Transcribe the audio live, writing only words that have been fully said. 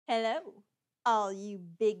Hello, all you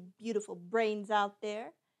big, beautiful brains out there.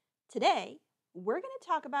 Today, we're going to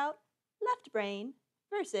talk about left brain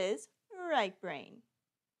versus right brain.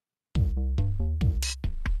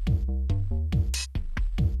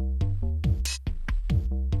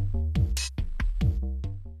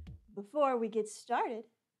 Before we get started,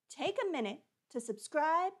 take a minute to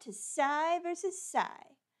subscribe to Psy versus Psy.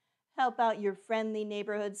 Help out your friendly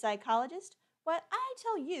neighborhood psychologist while I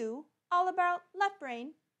tell you all about left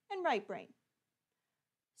brain and right brain.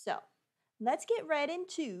 So, let's get right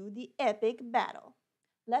into the epic battle.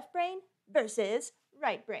 Left brain versus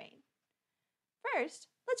right brain. First,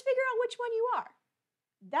 let's figure out which one you are.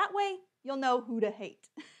 That way, you'll know who to hate.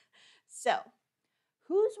 So,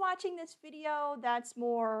 who's watching this video that's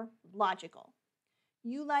more logical?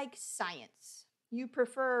 You like science. You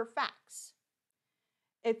prefer facts.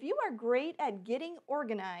 If you are great at getting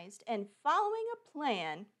organized and following a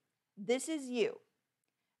plan, this is you.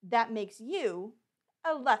 That makes you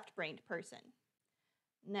a left-brained person.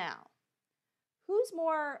 Now, who's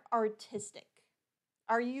more artistic?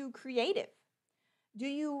 Are you creative? Do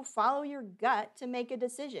you follow your gut to make a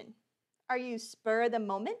decision? Are you spur of the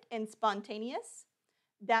moment and spontaneous?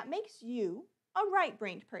 That makes you a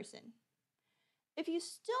right-brained person. If you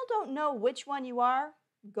still don't know which one you are,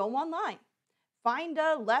 go online. Find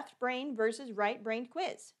a left brain versus right brain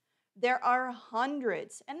quiz. There are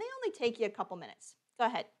hundreds, and they only take you a couple minutes. Go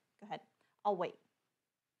ahead. I'll wait.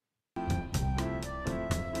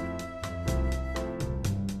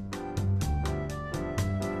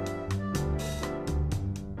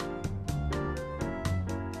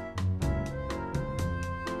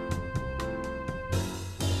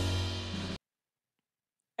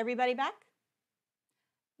 Everybody back?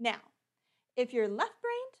 Now, if you're left-brained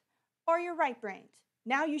or you're right-brained,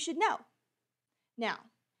 now you should know. Now,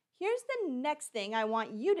 here's the next thing I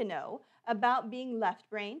want you to know about being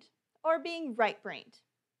left-brained or being right-brained.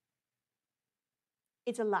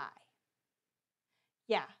 It's a lie.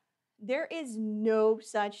 Yeah, there is no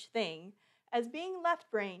such thing as being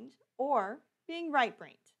left-brained or being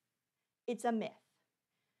right-brained. It's a myth.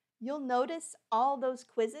 You'll notice all those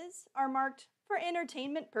quizzes are marked for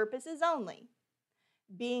entertainment purposes only.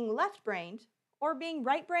 Being left-brained or being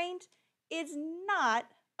right-brained is not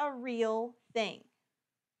a real thing.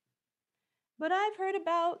 But I've heard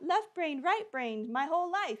about left-brained, right-brained my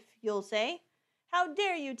whole life, you'll say. How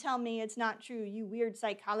dare you tell me it's not true, you weird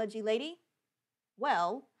psychology lady?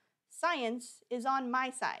 Well, science is on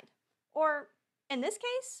my side. Or, in this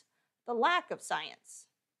case, the lack of science.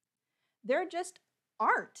 There just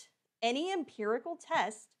aren't any empirical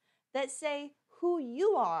tests that say who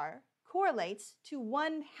you are correlates to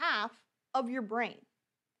one half of your brain.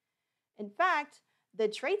 In fact, the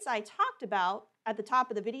traits I talked about at the top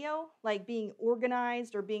of the video, like being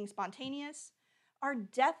organized or being spontaneous, are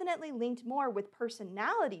definitely linked more with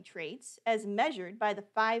personality traits as measured by the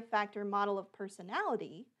 5-factor model of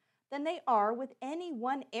personality than they are with any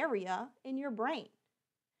one area in your brain.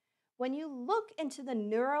 When you look into the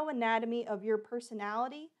neuroanatomy of your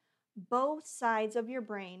personality, both sides of your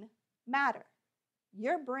brain matter.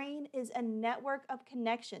 Your brain is a network of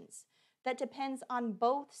connections that depends on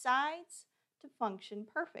both sides to function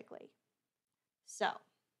perfectly. So,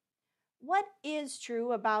 what is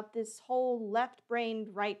true about this whole left-brained,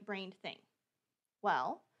 right-brained thing?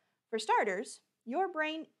 Well, for starters, your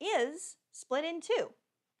brain is split in two.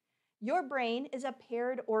 Your brain is a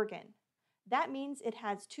paired organ. That means it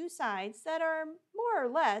has two sides that are more or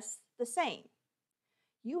less the same.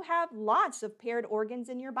 You have lots of paired organs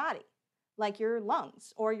in your body, like your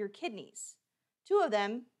lungs or your kidneys. Two of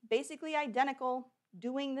them basically identical,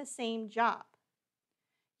 doing the same job.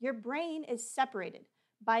 Your brain is separated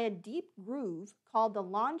by a deep groove called the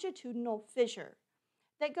longitudinal fissure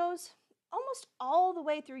that goes almost all the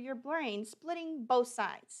way through your brain, splitting both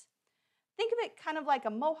sides. Think of it kind of like a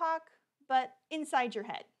mohawk, but inside your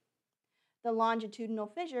head. The longitudinal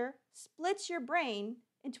fissure splits your brain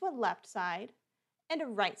into a left side and a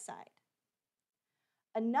right side.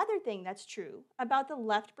 Another thing that's true about the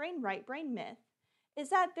left brain, right brain myth is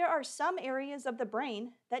that there are some areas of the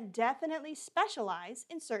brain that definitely specialize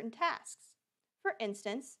in certain tasks. For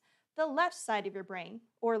instance, the left side of your brain,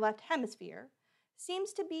 or left hemisphere,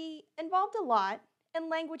 seems to be involved a lot in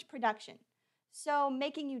language production, so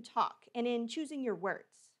making you talk and in choosing your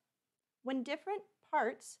words. When different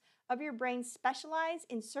parts of your brain specialize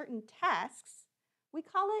in certain tasks, we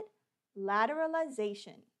call it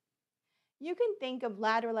lateralization. You can think of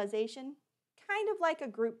lateralization kind of like a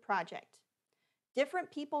group project.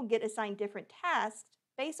 Different people get assigned different tasks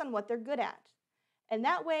based on what they're good at, and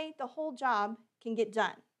that way the whole job can get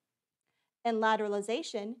done. In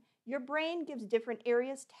lateralization, Your brain gives different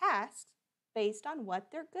areas tasks based on what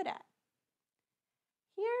they're good at.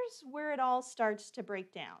 Here's where it all starts to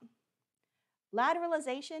break down.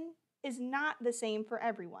 Lateralization is not the same for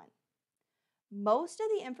everyone. Most of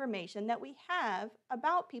the information that we have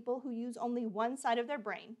about people who use only one side of their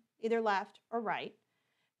brain, either left or right,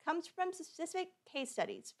 comes from specific case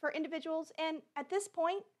studies for individuals, and at this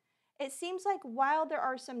point, it seems like while there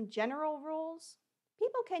are some general rules,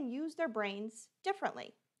 people can use their brains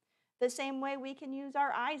differently, the same way we can use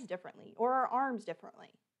our eyes differently or our arms differently.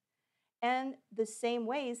 And the same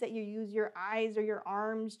ways that you use your eyes or your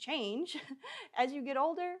arms change as you get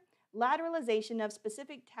older, lateralization of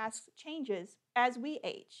specific tasks changes as we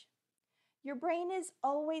age. Your brain is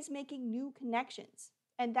always making new connections,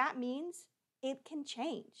 and that means it can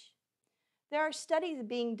change. There are studies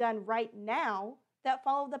being done right now that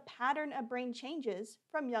follow the pattern of brain changes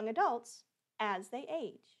from young adults as they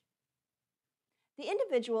age. The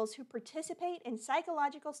individuals who participate in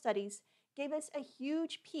psychological studies gave us a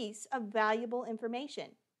huge piece of valuable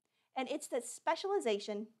information, and it's that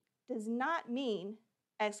specialization does not mean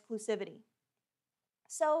exclusivity.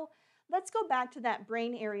 So let's go back to that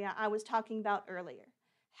brain area I was talking about earlier,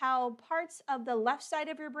 how parts of the left side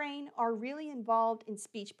of your brain are really involved in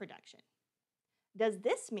speech production. Does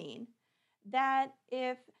this mean that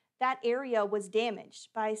if that area was damaged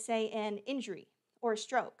by, say, an injury or a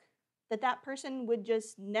stroke, that person would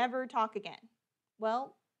just never talk again?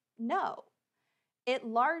 Well, no. It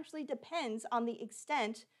largely depends on the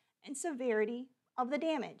extent and severity of the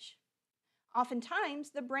damage.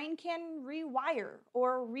 Oftentimes, the brain can rewire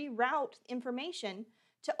or reroute information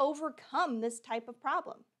to overcome this type of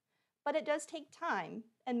problem, but it does take time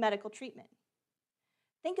and medical treatment.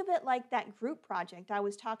 Think of it like that group project I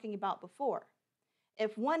was talking about before.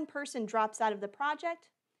 If one person drops out of the project,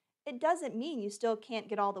 it doesn't mean you still can't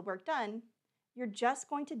get all the work done. You're just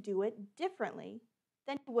going to do it differently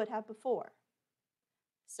than you would have before.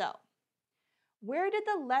 So, where did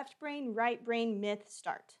the left brain, right brain myth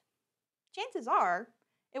start? Chances are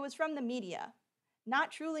it was from the media,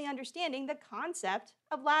 not truly understanding the concept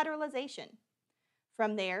of lateralization.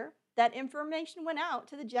 From there, that information went out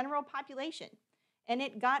to the general population, and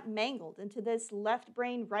it got mangled into this left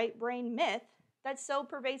brain, right brain myth that's so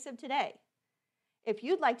pervasive today. If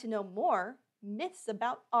you'd like to know more myths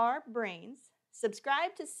about our brains,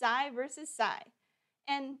 subscribe to Psy vs. Psy.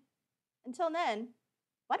 And until then,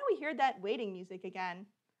 why don't we hear that waiting music again?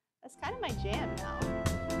 That's kind of my jam now.